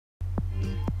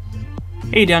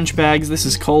Hey Dunch bags, this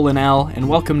is Cole and Al, and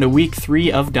welcome to week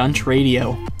 3 of Dunch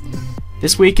Radio.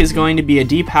 This week is going to be a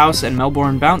Deep House and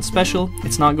Melbourne Bounce special.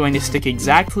 It's not going to stick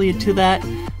exactly to that,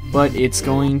 but it's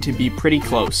going to be pretty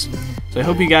close. So I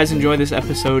hope you guys enjoy this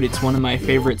episode. It's one of my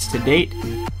favorites to date,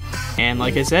 and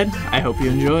like I said, I hope you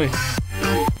enjoy.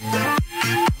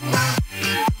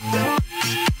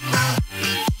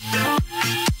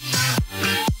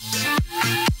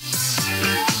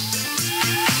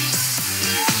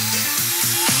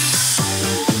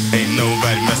 Ain't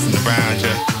nobody messing around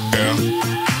ya, girl.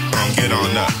 Gon' get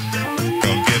on up,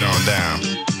 gon' get on down.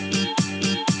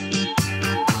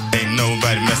 Ain't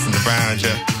nobody messing around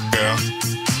ya, girl.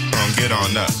 Gon' get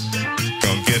on up,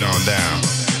 gon' get on down.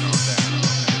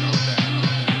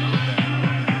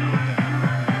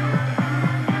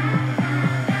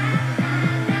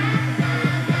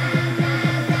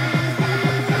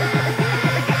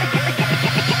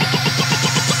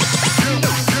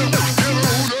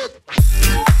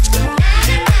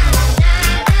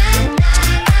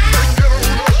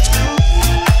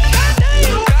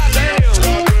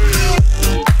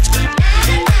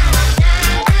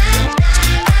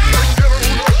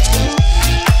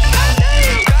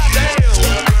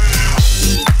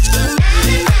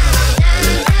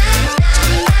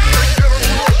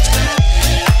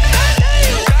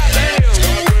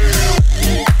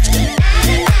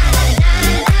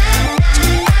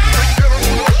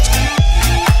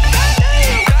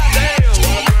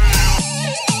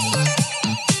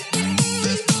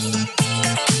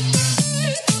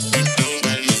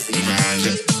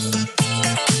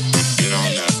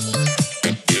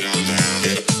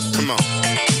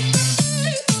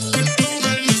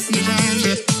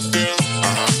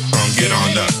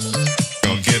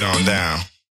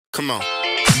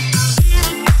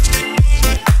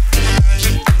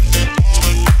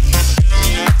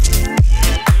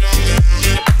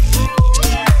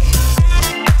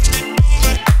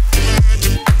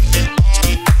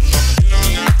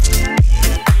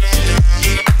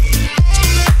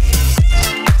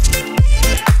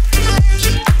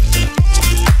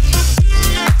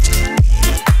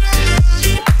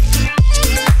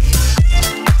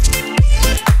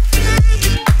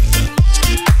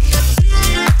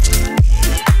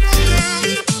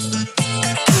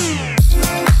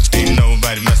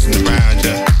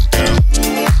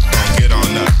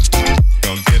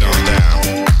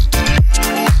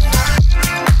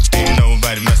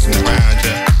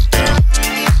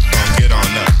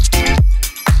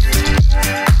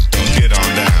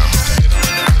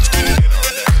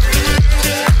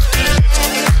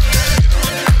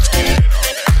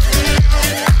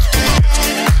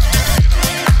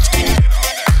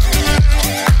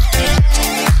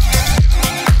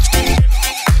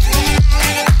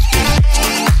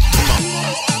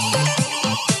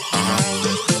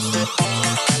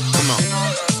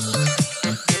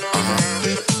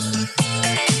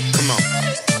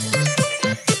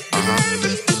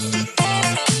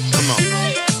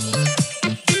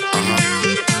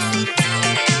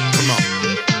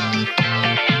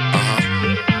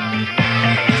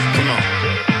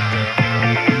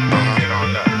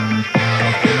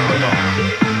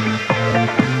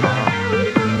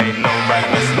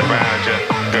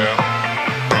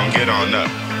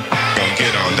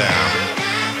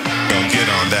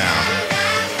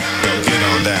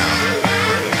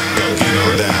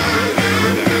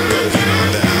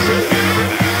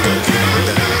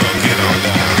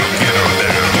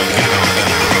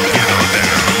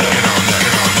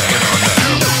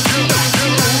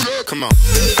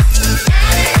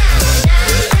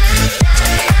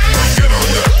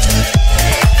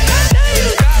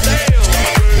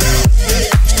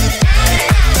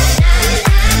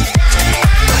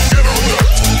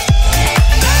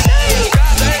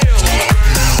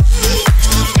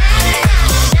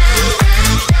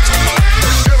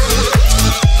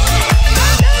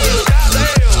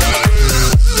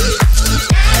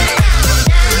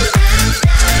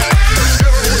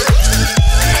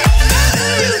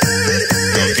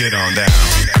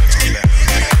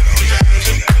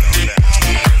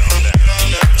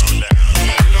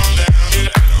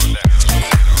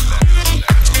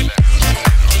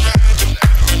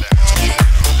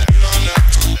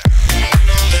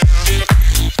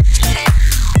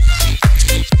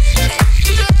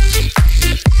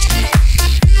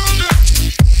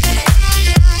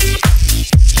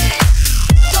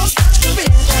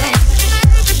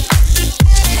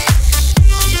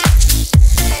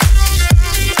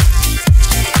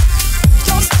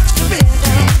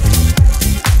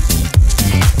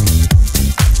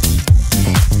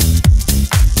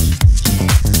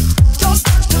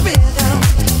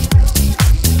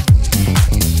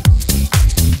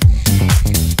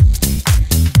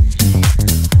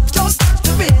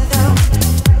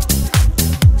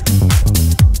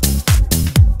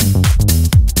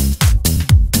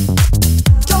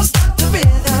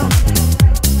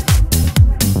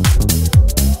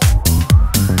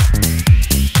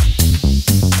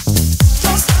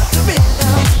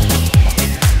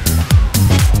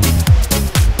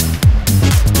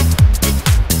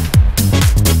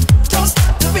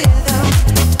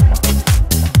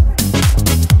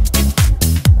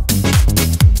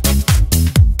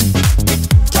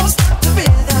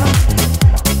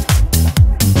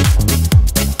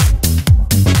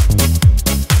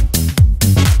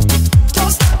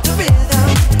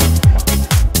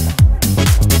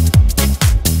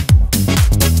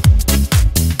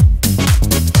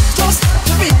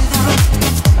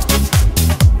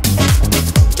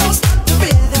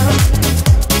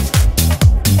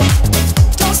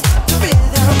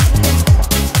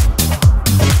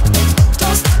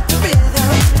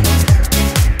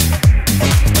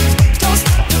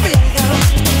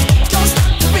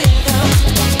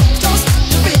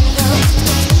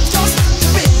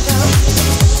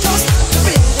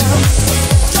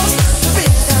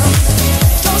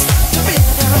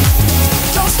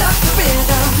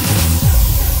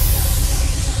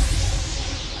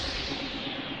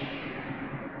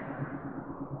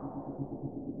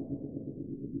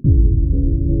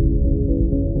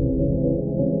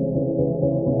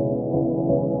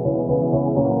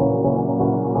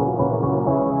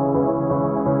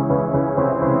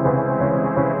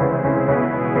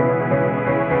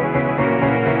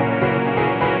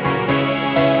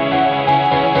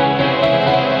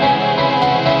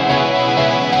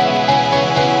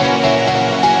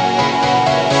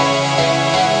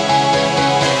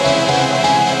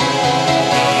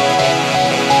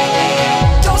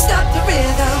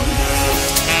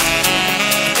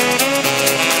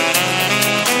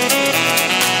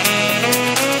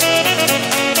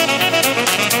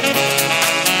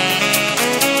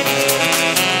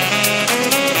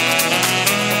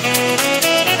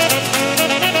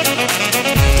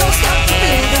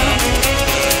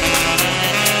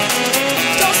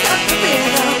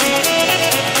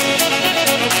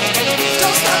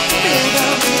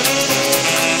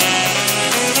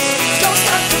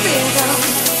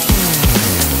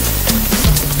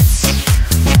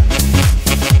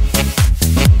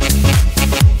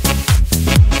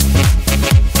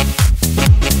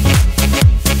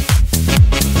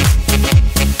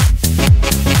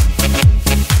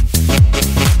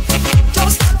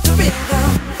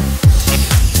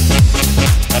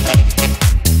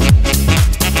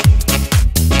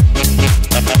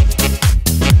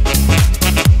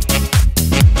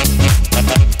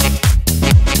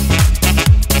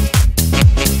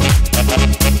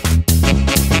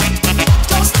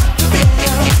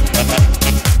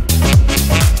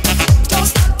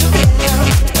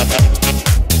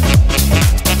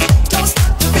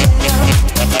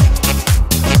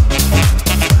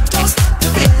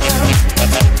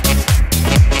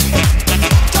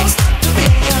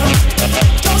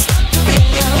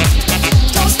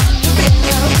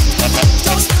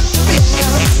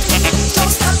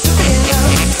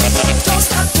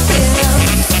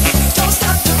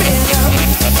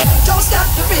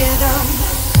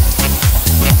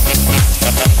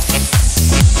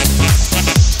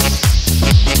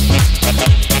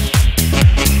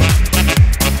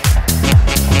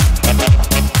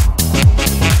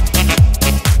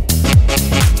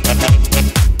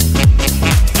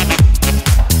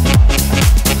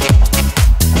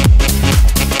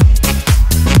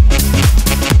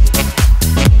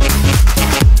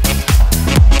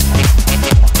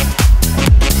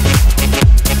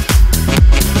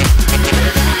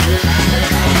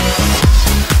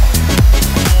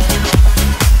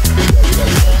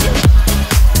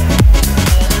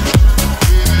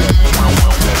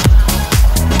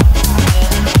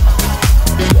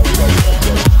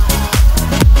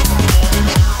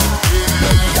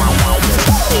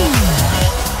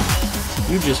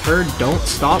 just heard Don't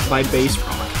Stop by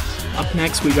Bassrock. Up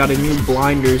next, we got a new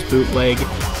Blinders bootleg.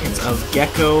 It's of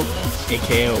Gecko,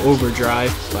 aka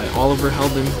Overdrive, by Oliver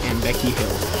Heldens and Becky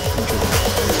Hill. Enjoy.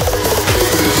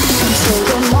 Take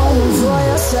a moment for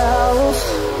yourself.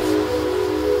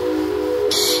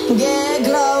 Get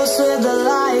close with the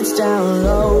lights down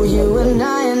low. You and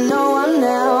I and no one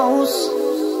else.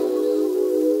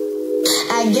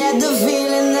 I get the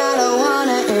feeling that I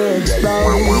wanna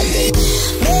explode.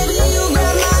 Baby, you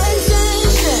grab my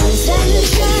attention,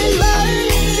 tension,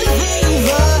 burning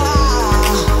fever.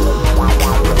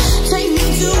 Take me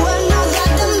to another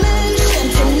dimension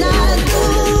tonight.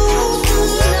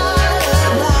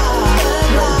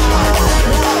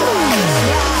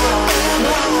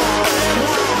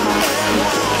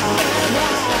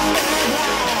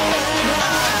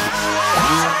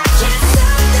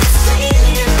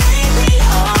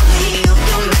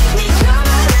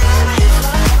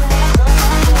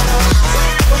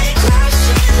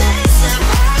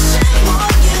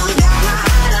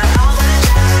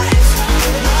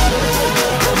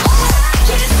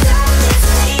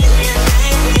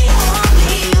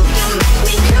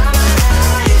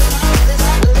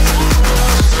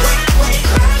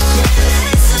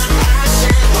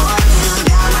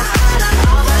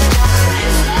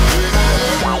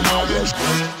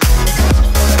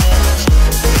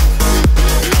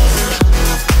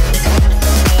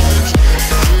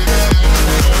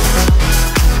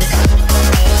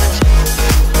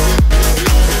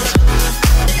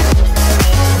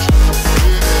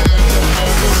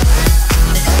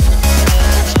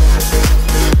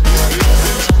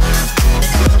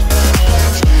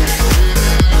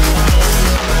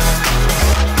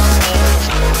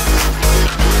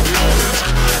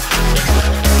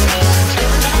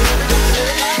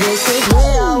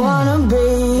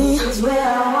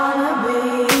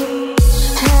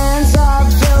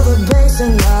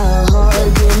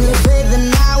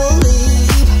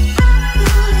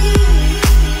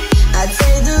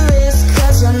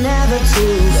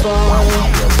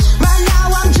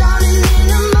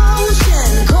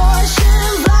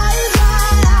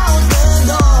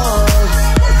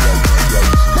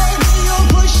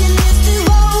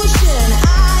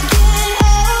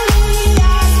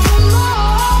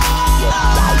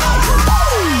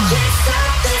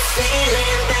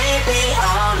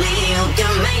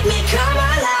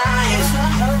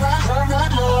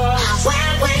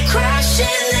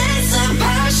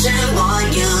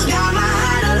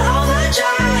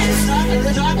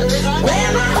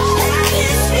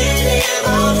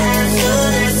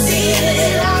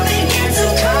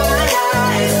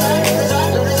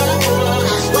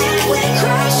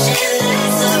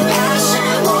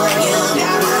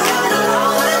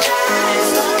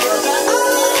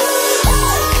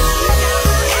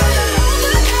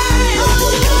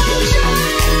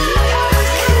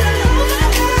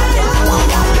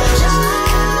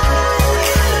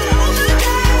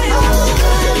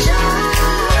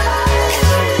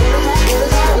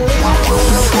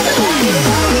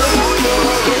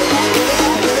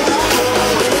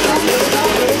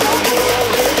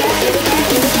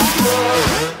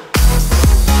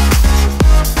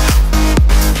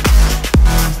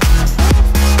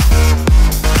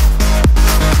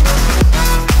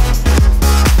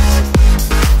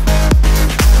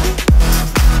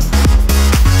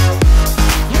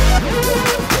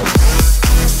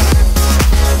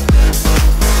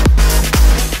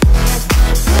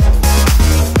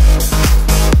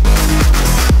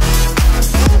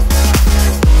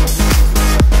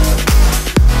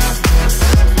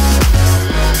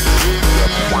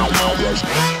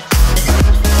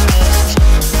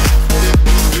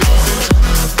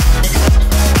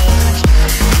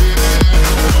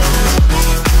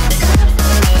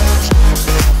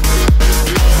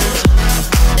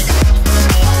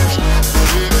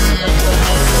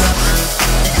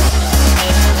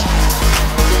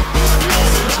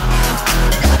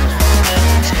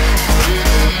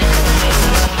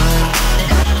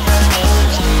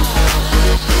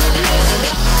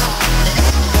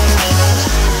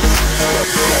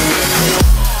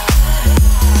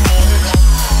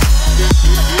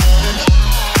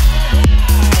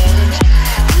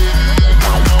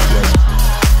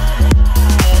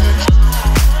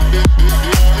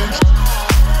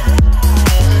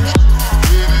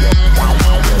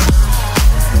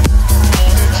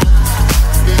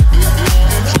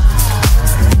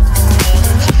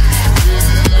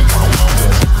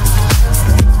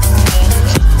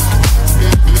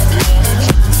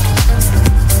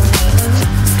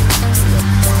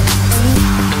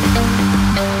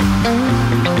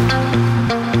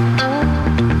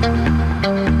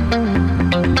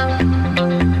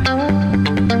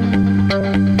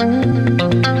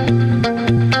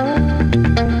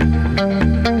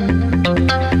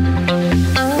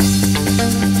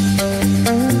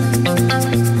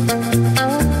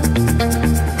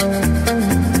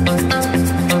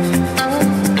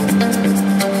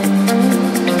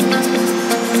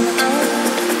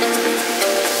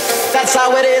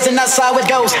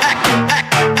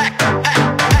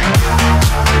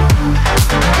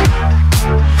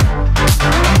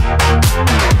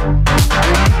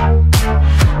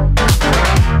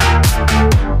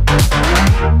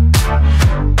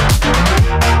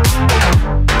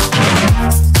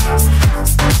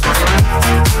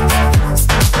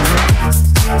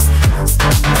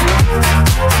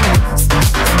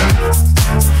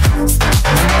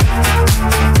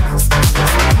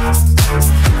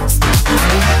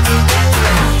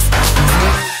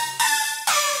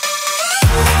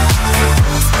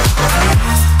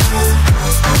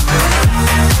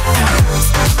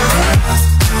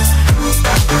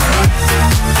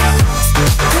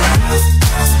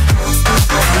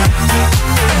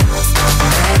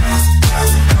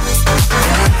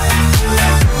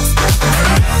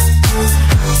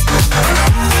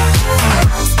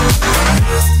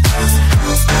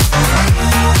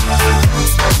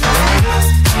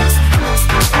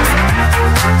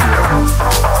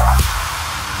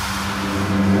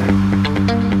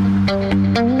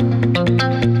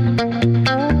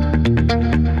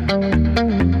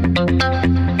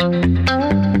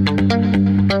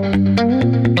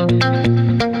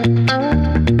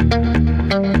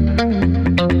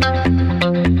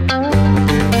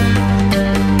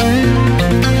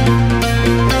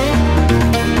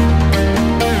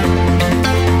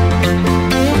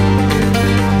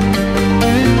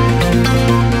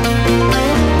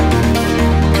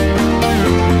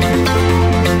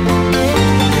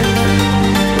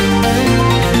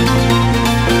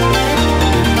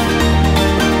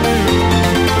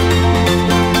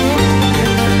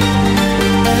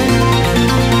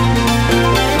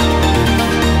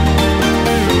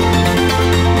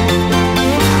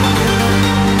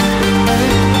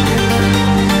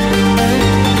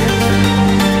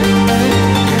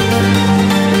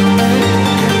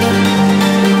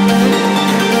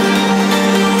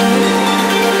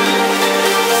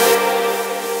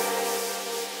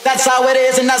 That's how it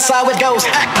is and that's how it goes.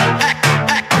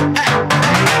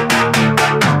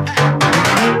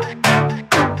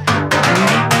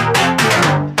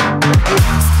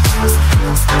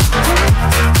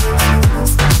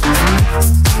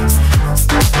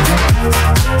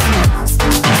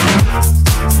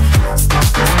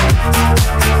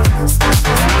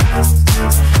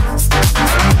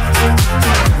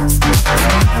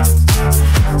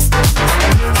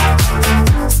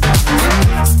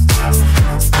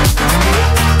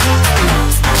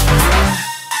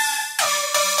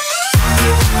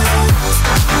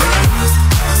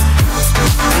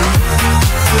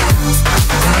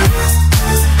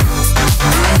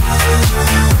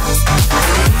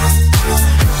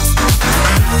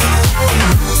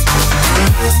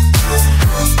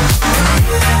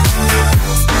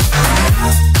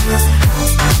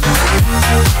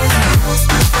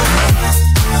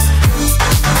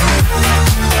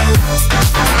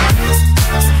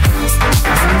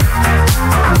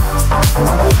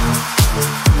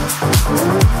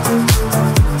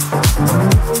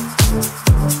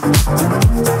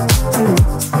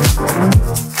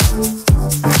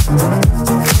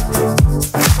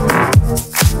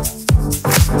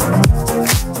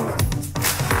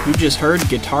 You just heard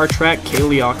Guitar Track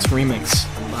Kayliox Remix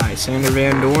by Sander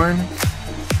Van Doorn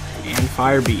and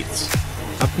Firebeatz.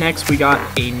 Up next we got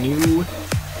a new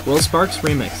Will Sparks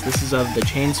remix. This is of the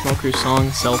Chainsmokers song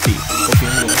Selfie. Hope you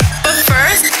enjoy. But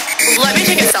first, let me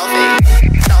take a selfie.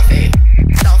 Selfie.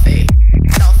 Selfie.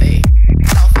 Selfie.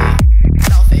 Selfie.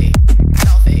 Selfie. Selfie. Selfie.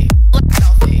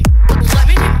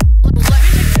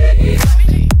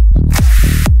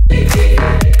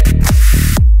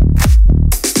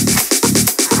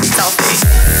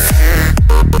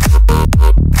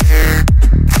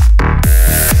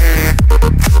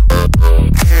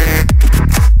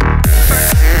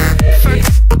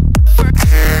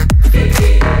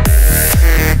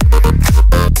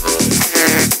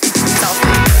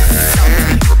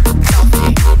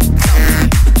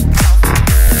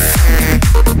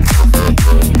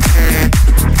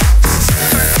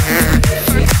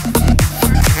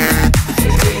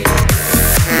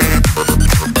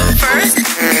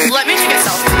 Let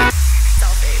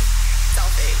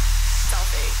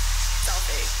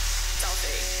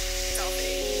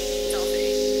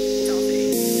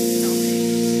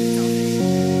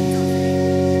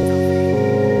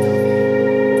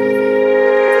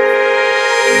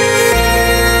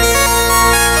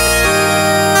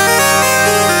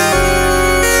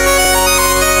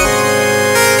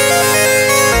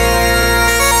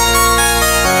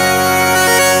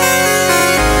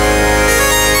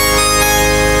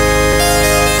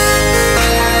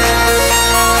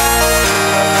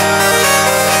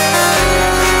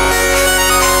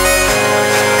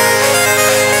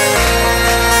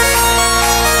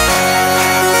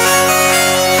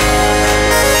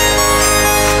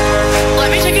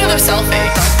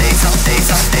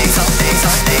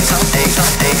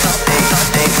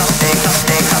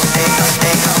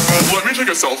me take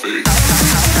a selfie.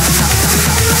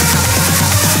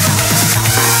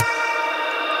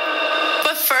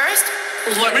 But first,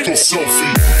 let me take a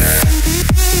selfie.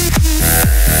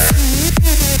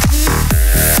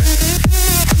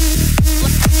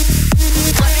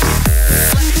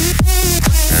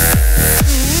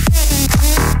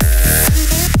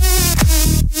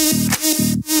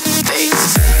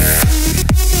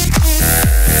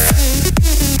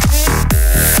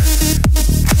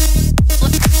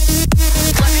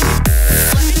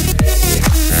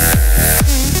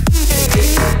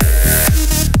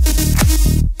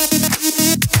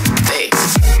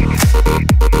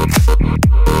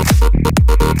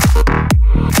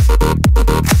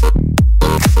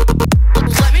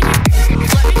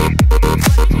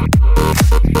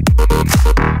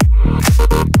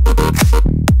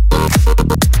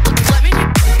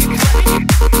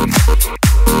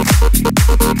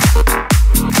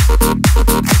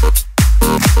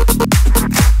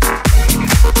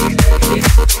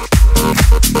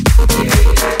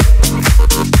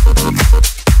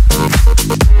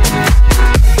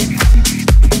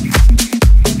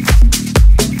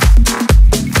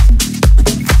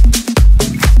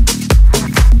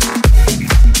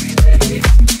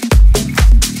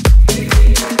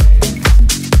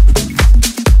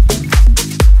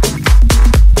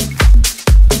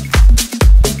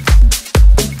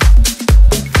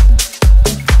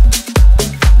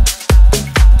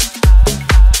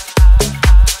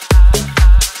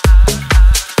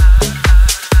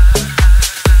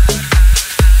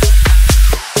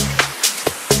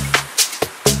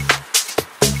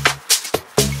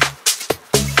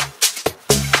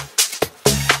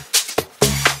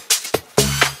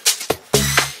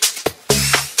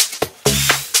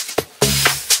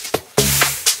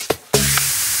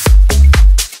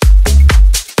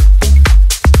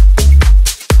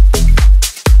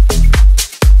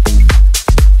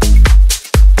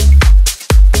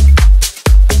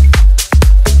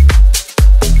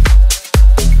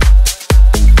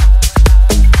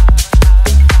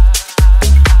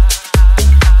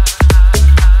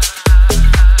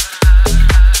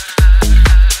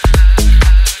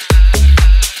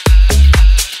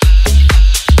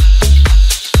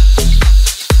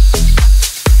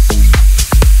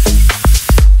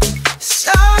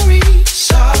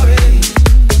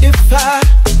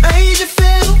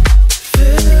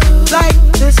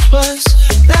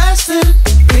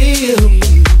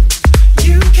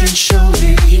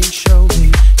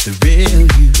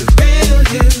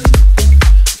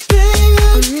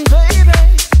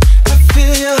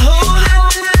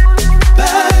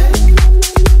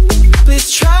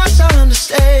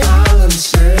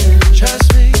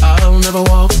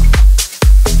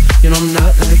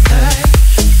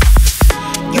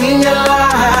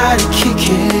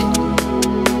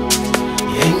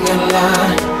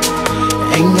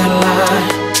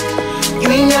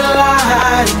 gotta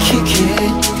lie to kick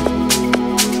it.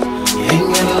 You ain't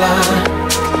gotta lie,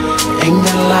 ain't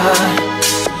gotta lie.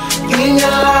 You ain't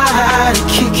gotta lie to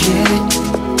kick it.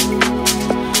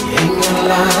 You ain't gotta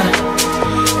lie,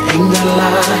 ain't gotta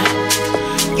lie.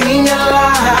 You ain't gotta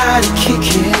lie to kick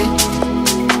it.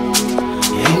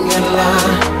 You ain't gotta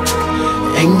lie,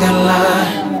 ain't gotta lie.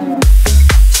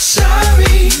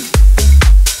 Sorry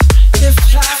if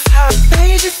I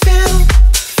made you feel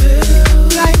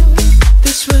like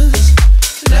this was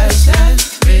less than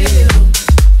real.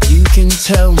 You can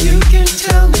tell me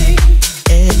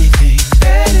anything,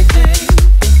 baby.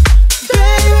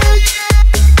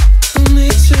 I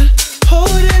need to hold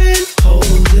it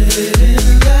in,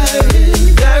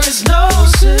 there is no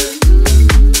sin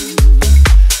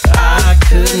I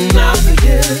could not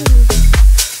forgive.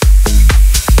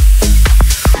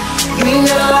 You ain't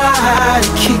gotta lie to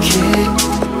kick it.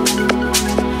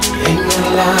 Ain't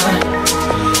gotta lie,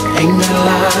 ain't gotta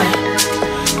lie.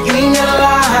 You ain't gotta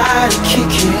lie to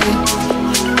kick it.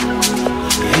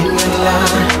 Ain't gotta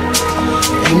lie,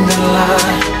 ain't gotta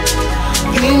lie.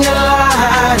 You ain't gotta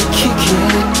lie to kick it.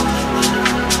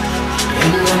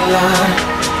 Ain't gotta lie,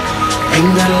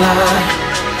 ain't gotta lie.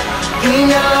 You ain't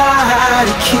gotta lie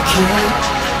to kick it.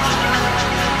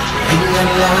 Ain't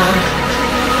gotta lie,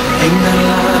 ain't gotta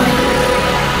lie.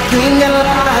 You ain't gotta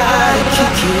lie to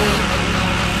kick it.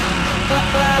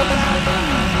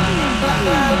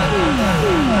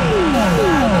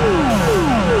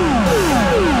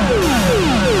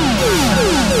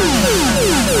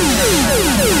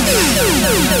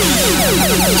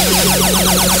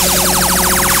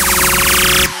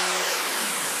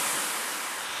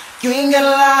 You ain't gotta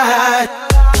lie.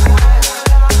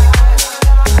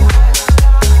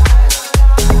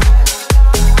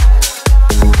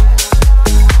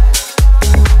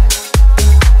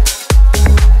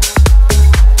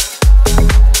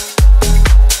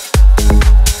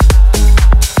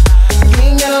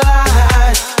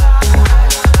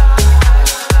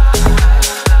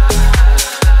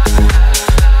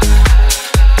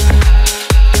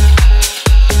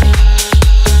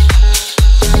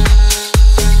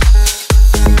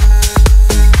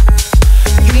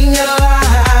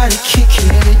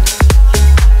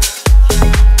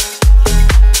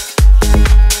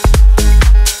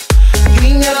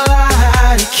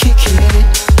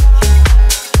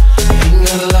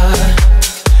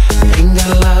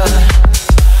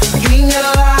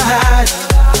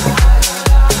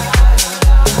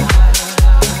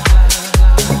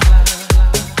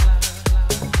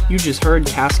 You just heard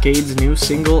Kaskade's new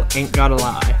single, Ain't Gotta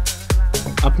Lie.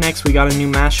 Up next, we got a new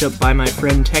mashup by my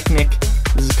friend Tecknik.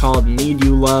 This is called Need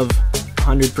You Love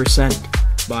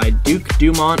 100% by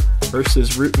Dumont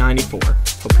versus Route 94.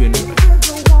 Hope you enjoy.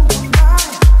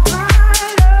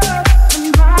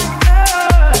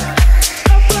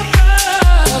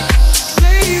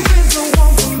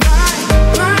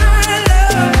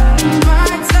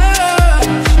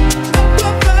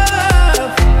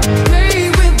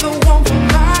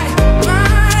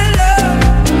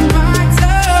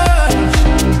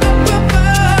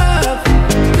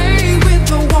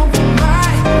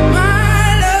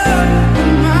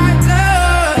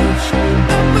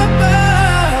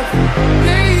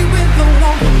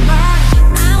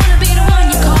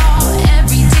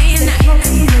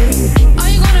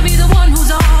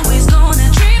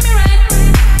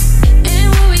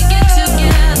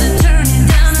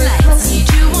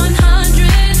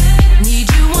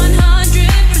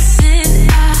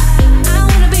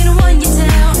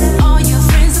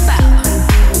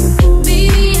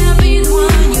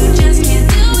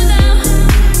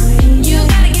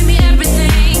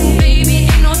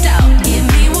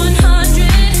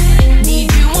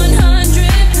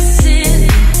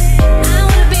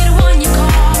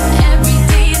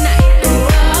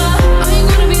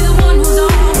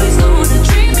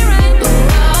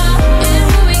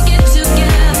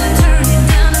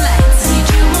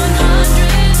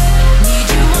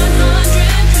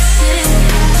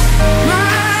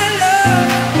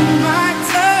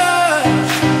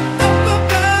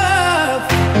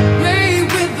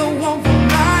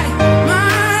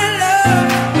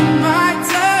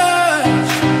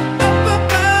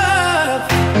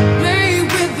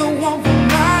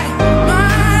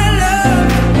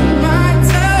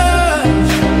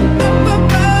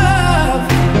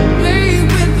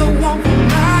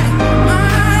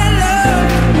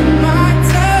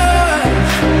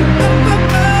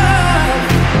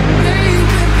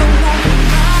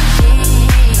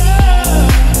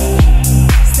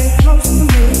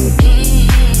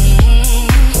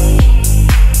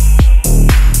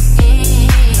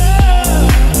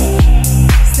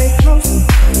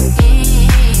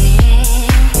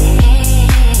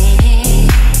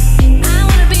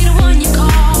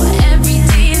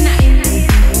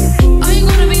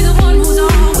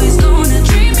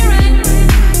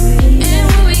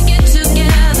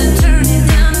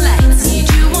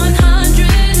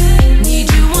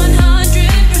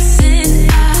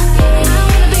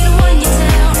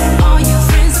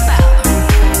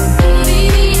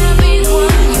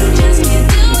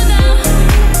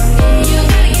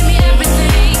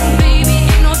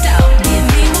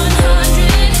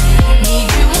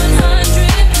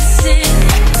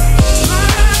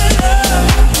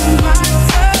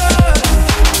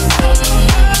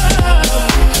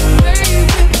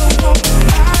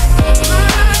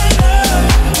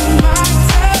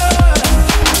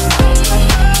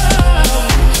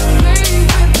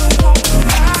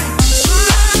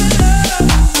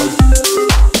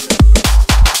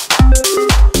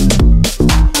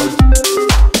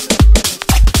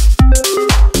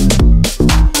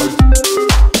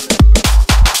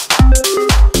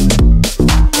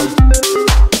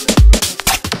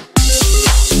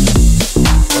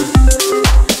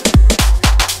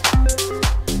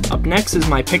 Next is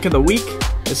my pick of the week.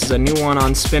 This is a new one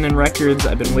on Spinnin' Records.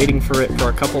 I've been waiting for it for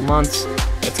a couple months.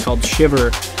 It's called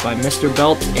Shiver by Mr.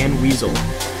 Belt and Wezol.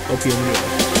 Hope you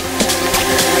enjoy.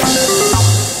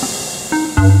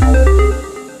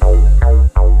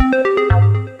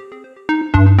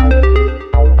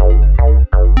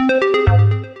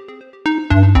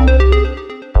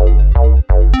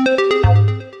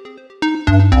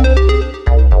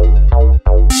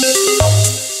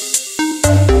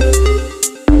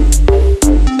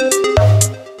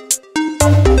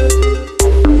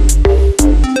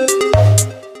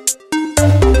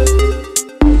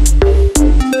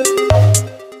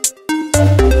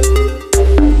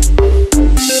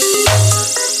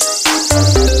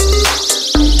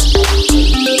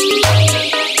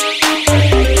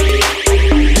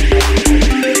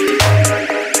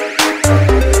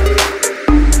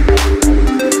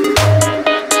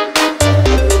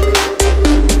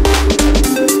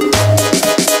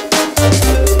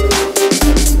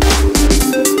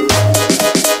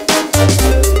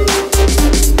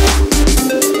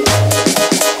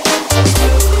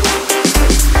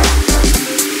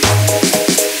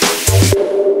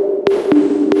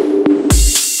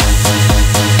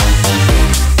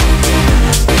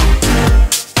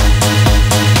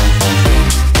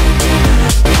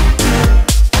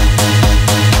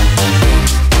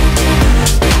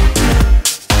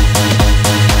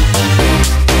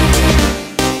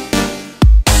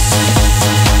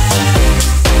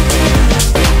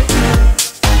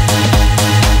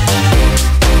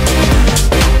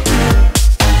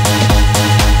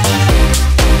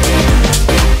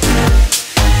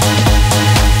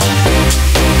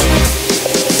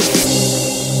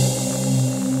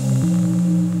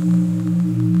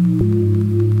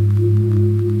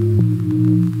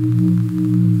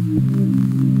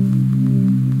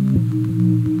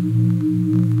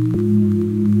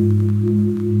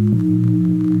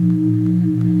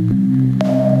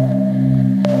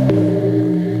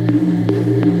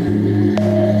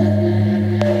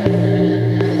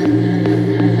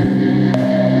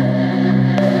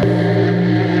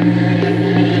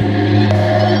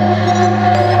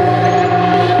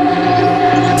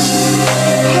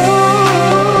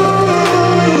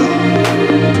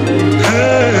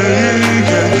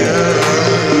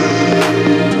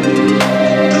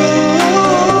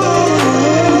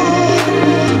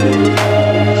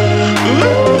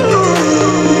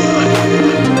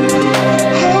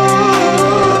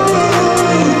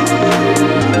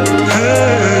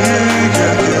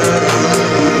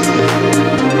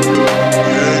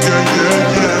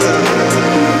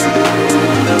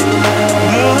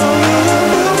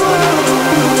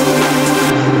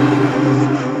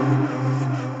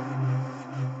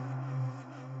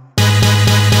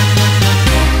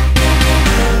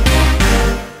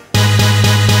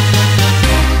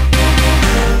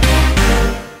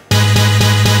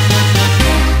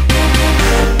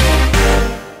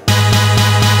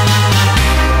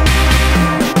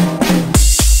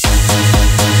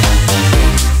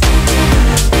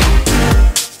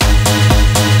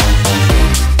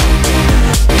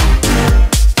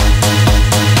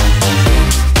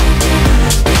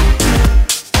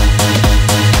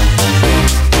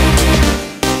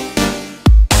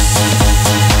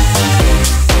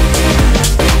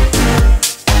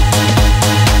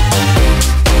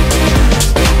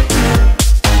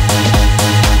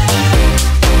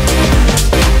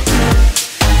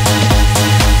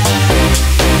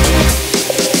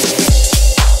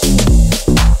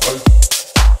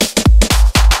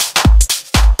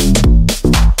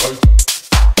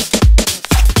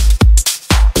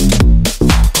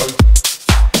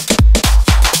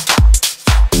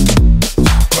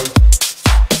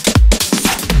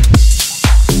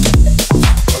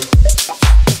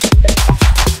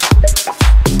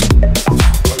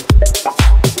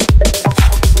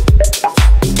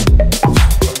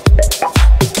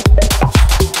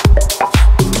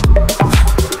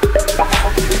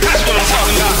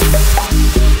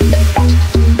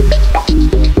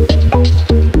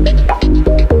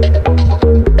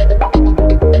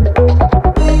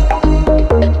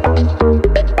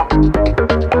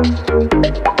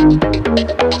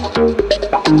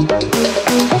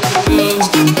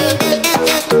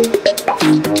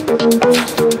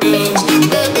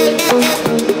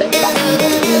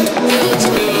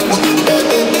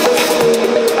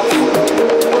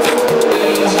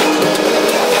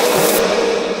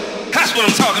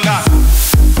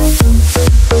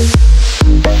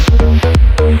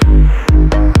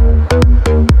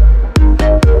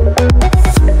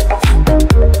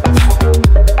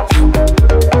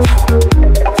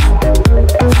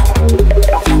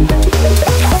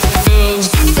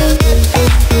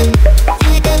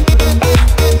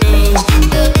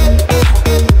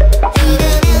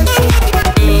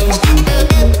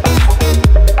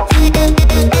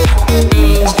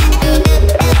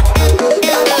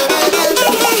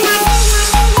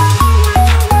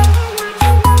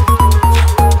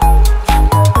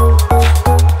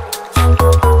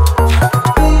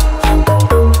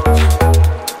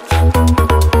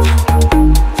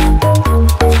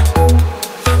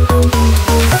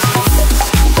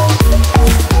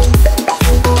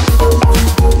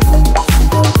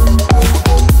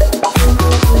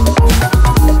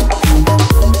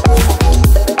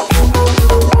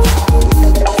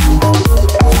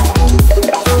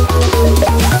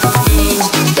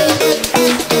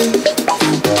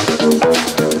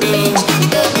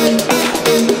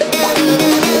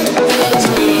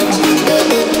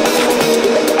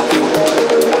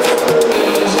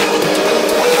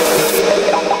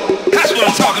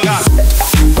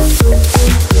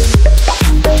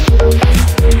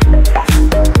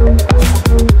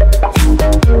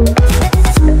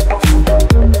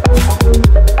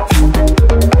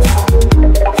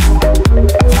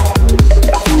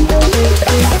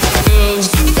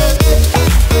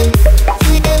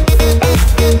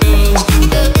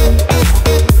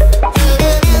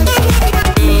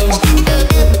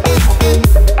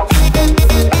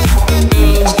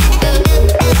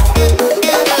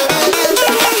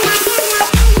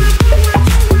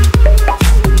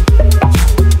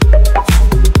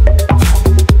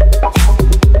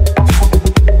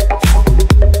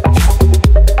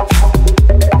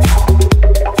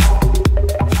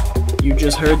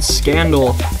 called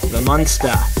Scandal, the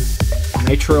Munsta,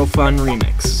 Nitro Fun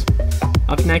remix.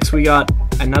 Up next we got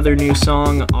another new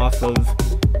song off of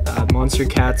Monster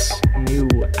Cat's new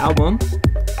album,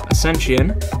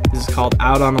 Ascension. This is called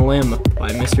Out on a Limb by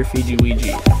Mr.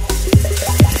 FijiWiji.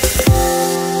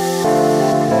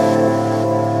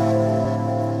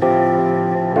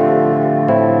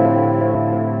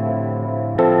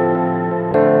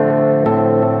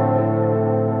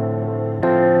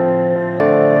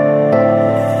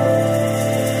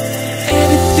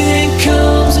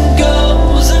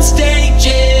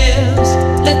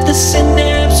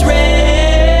 Synapse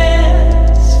rest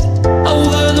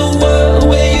over the world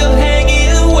where you're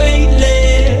hanging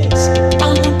weightless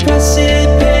on the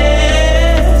precipice.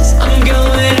 I'm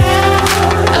going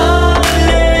out on a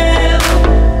limb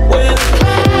where the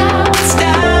clouds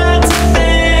start to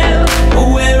fail,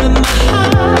 where in my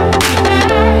heart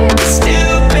and the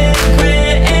stupid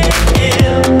grin.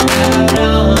 Out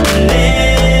on a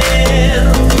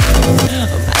limb,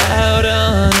 I'm out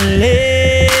on a limb.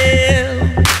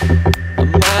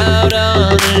 Out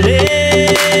on a limb.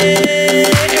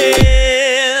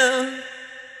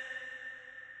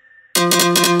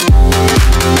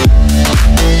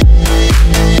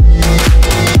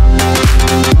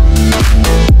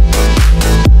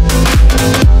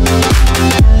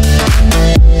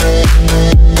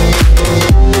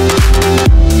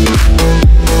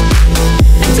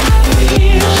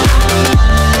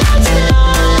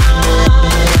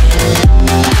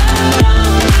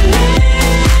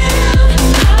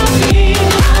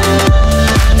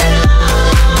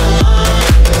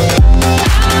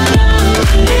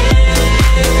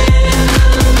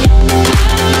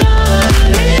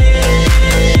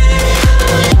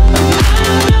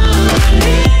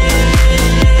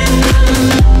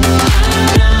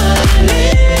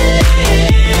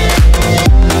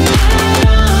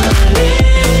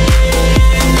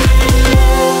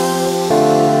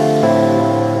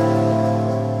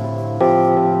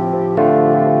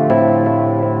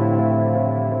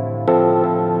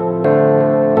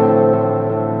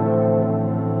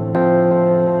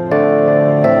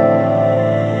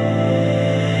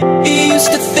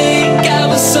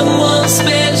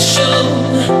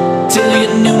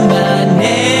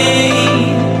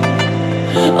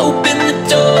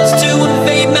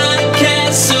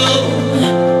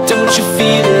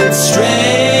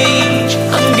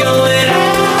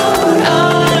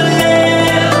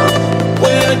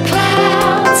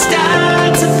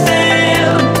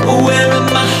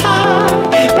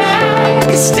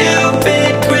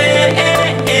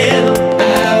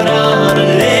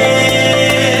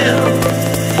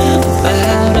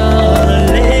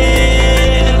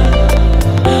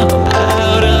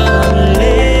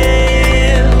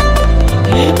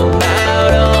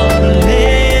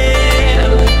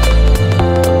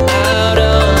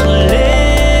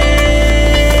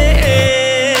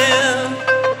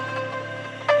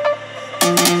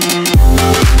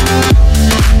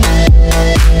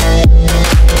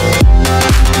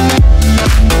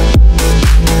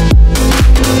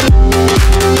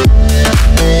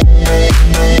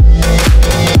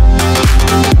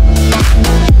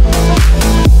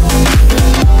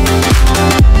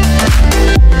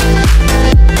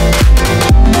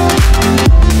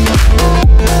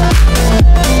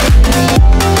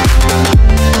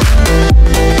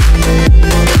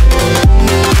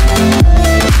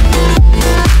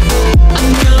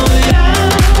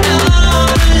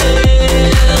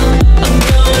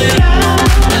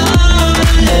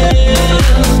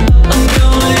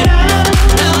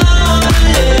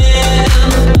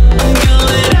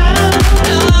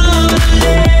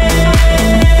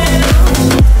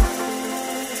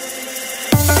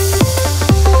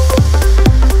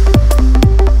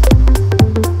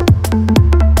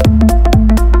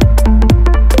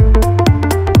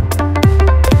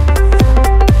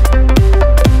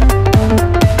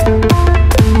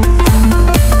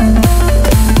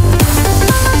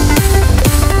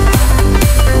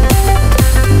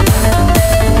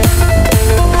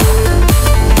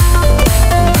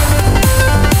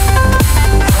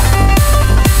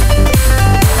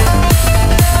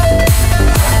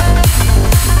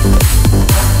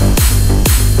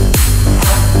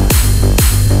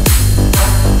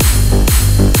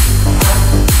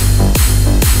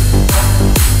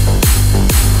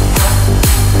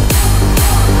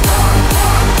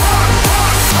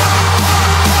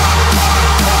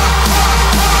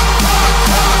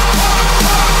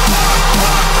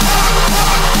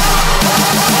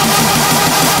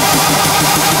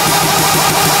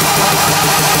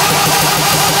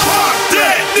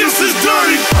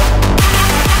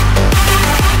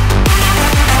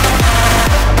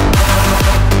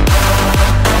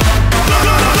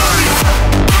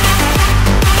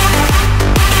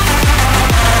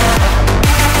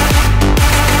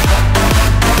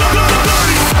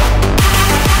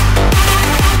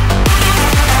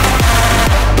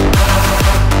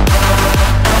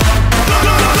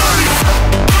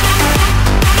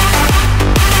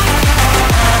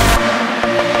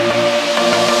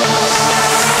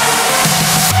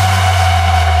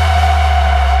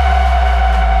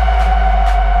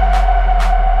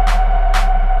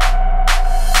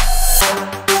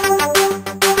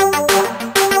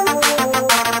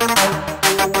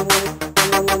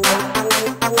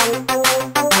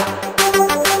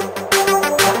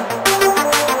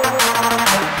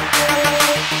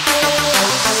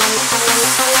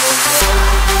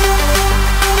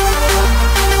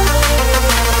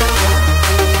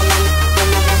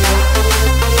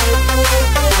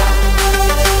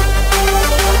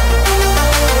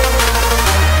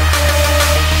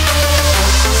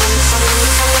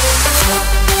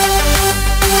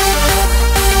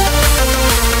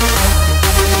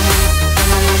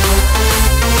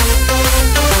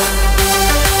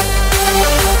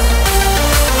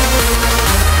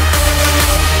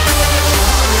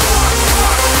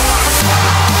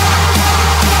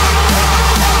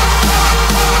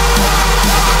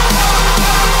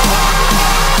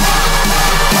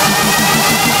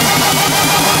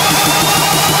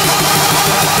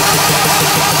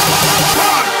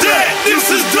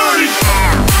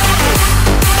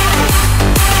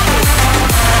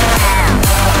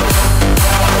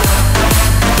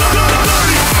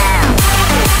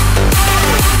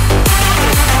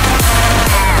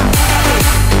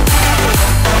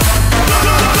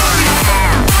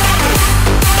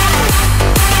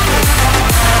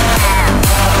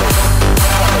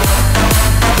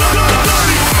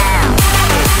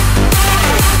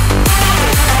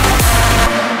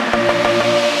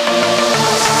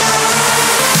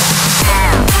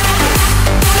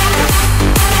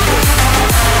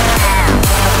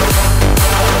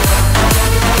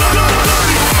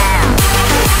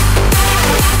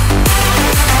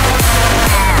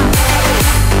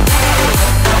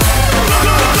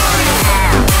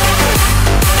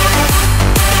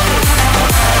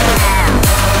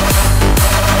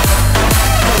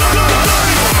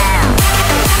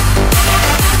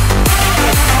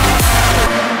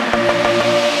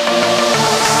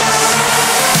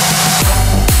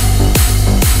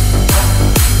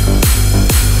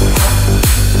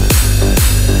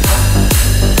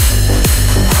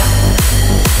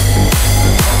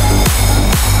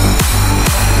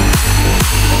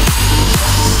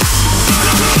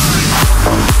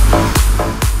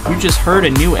 just heard a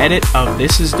new edit of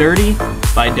This Is Dirty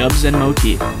by Dubs and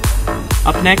MOTi.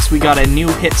 Up next, we got a new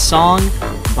hit song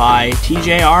by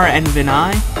TJR and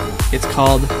VINAI. It's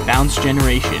called Bounce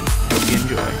Generation. Hope you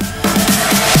enjoy.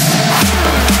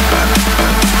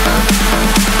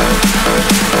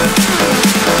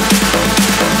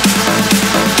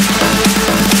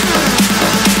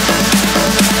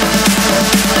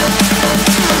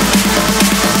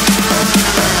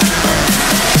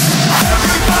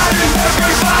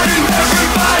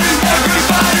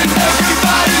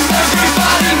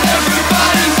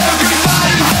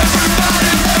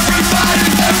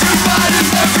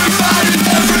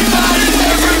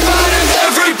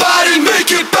 Everybody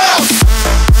make it bounce.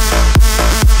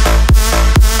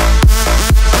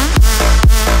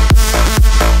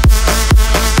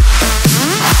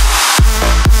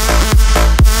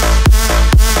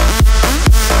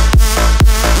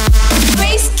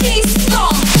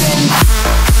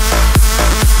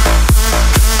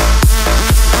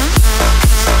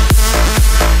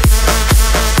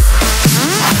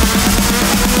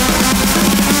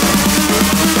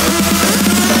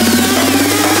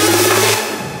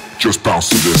 Just bounce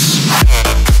to this.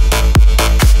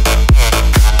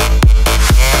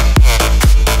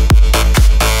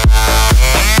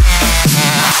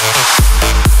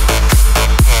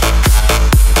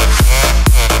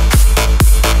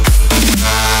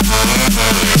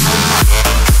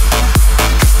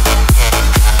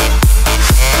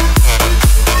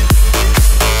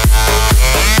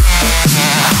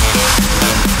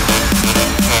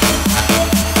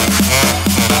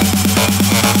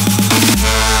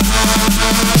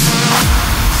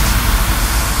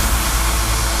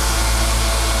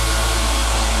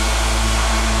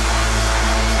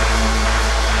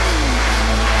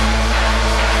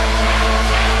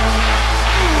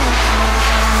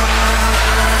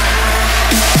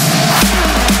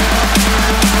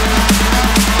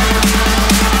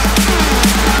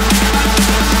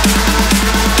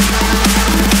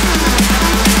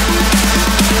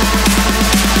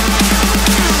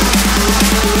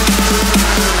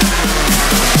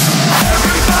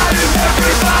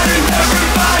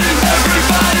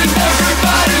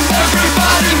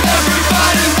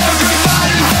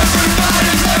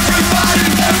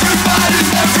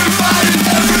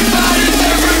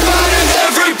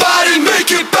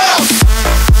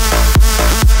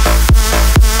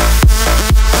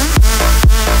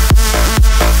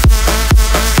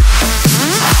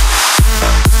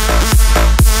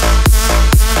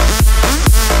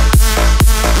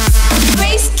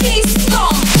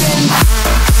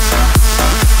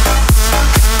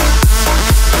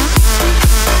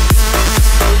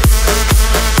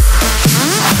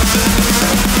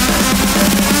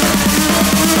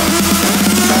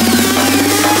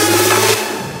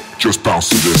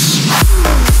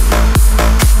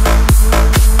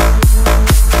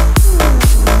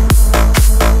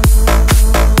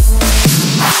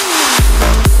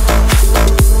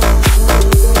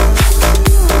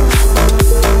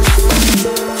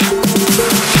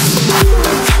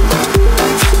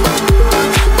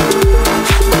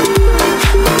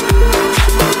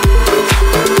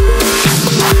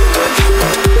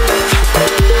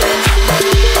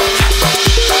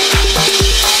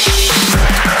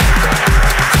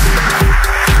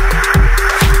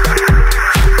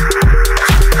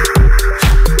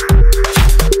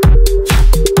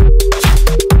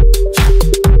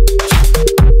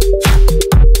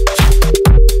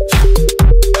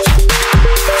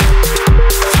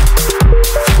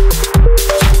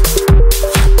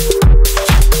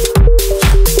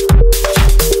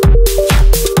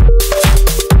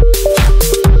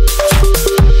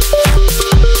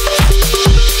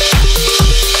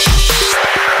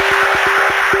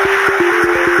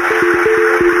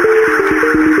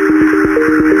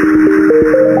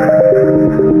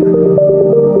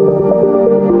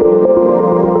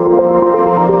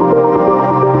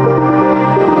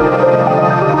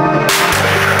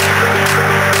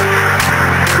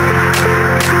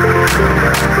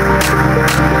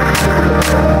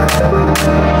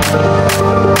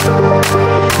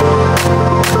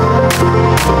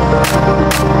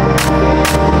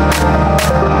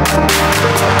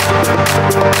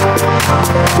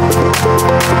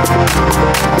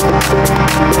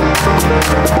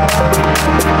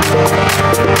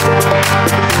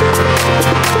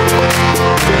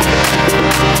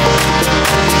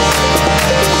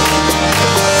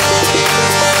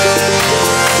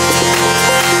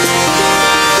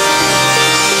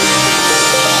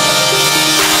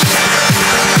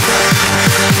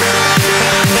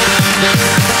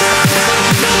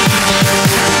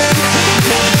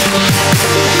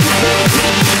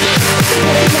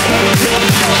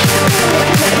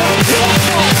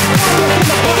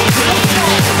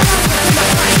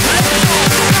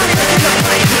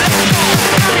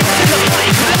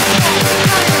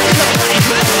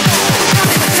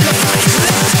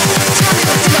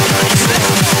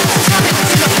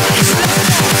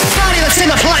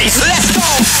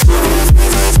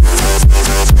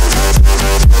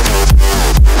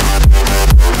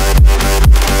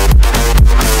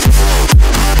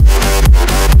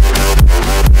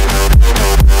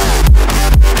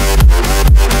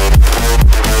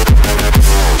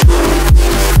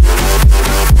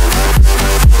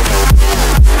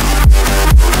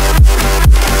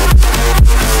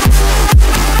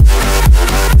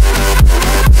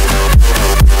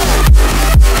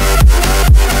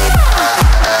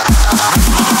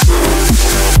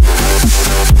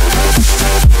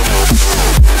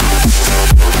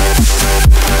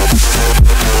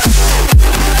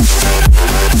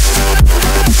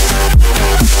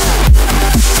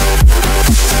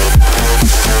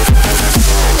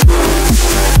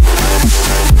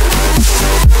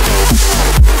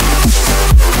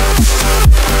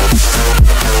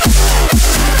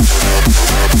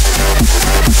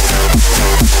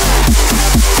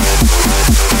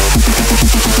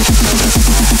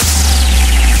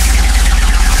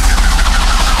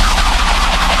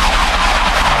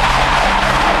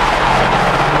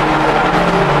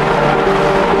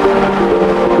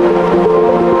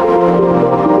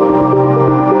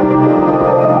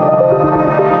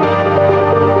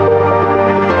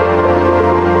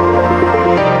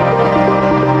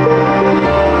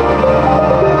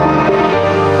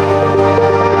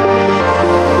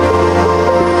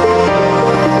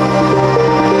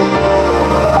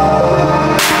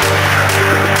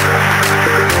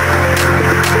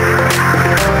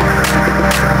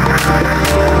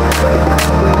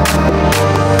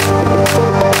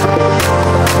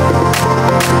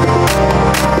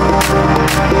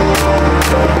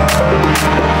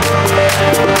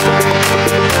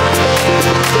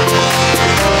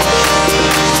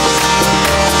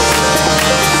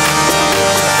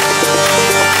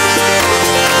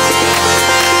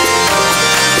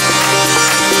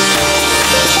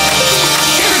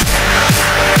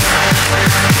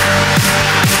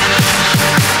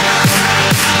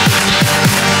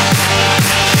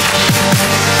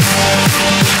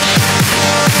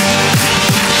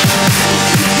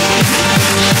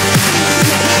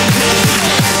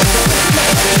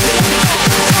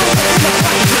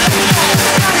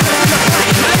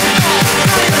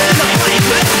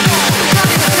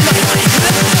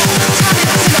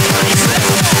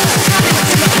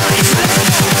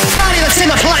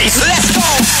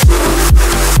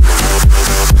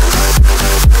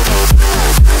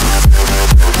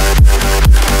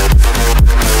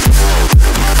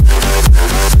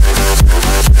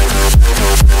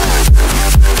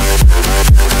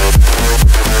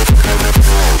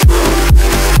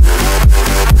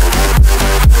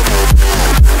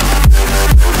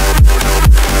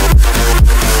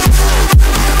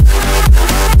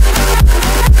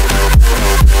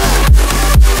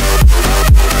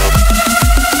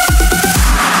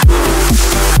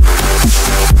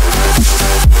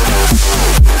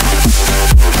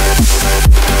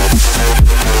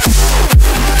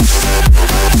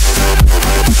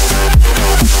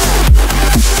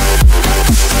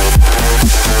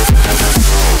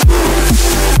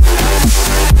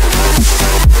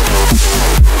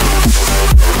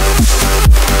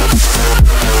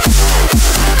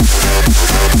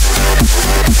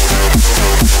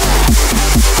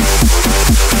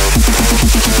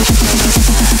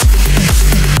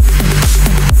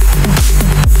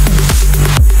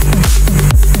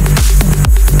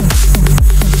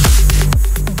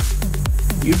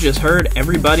 just heard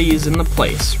Everybody Is in the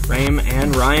Place, Raym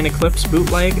and Ryan Eclipse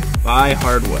bootleg by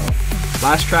Hardwell.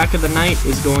 Last track of the night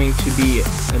is going to be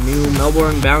a new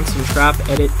Melbourne Bounce and Trap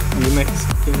edit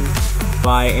remixed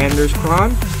by Anders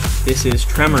Kron. This is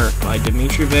Tremor by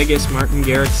Dimitri Vegas, Martin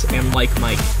Garrix, and Like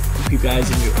Mike. Hope you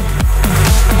guys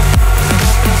enjoy.